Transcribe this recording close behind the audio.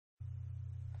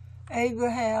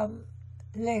Abraham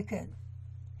Lincoln,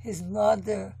 his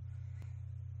mother,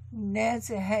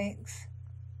 Nancy Hanks,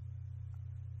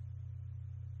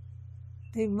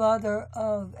 the mother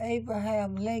of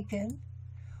Abraham Lincoln,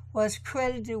 was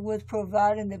credited with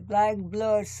providing the black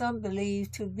blood some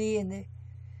believe to be in the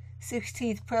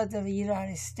 16th President of the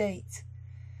United States.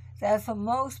 That for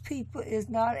most people is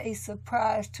not a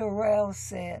surprise, Terrell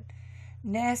said.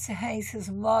 Nancy Hanks'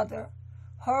 mother,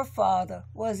 her father,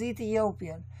 was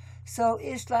Ethiopian, so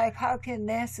it's like, how can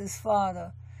Nancy's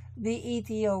father be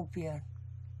Ethiopian?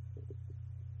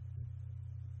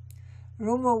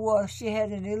 Rumor was she had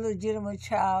an illegitimate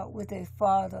child with a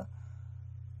father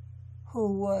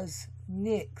who was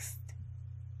mixed.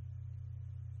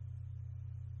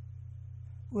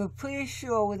 We're pretty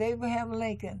sure with Abraham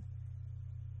Lincoln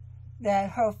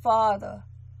that her father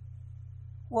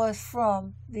was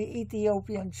from the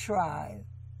Ethiopian tribe.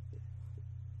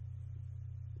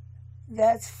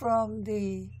 That's from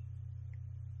the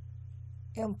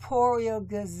Emporia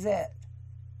Gazette,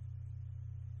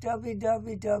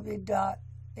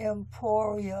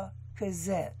 www.Emporia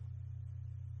Gazette.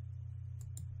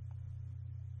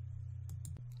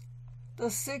 The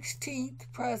 16th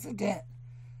President,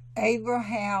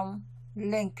 Abraham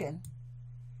Lincoln,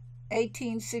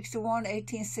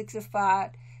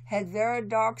 1861-1865, had very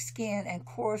dark skin and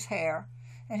coarse hair,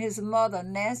 and his mother,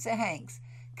 Nancy Hanks,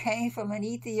 came from an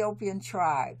Ethiopian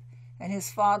tribe, and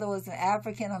his father was an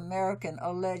African-American,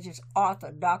 alleges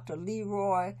author Dr.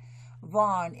 Leroy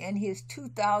Vaughn in his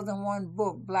 2001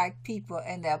 book, Black People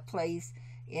and Their Place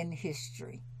in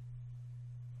History.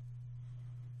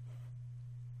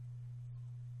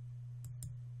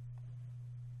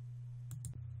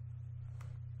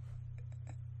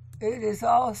 It has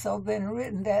also been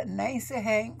written that Nancy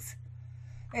Hanks,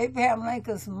 Abraham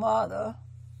Lincoln's mother,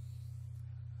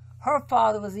 her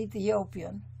father was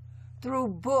Ethiopian, through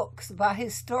books by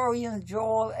historians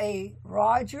Joel A.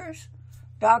 Rogers,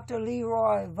 Dr.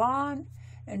 Leroy Vaughn,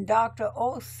 and Dr.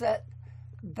 Oset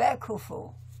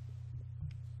Bekufo.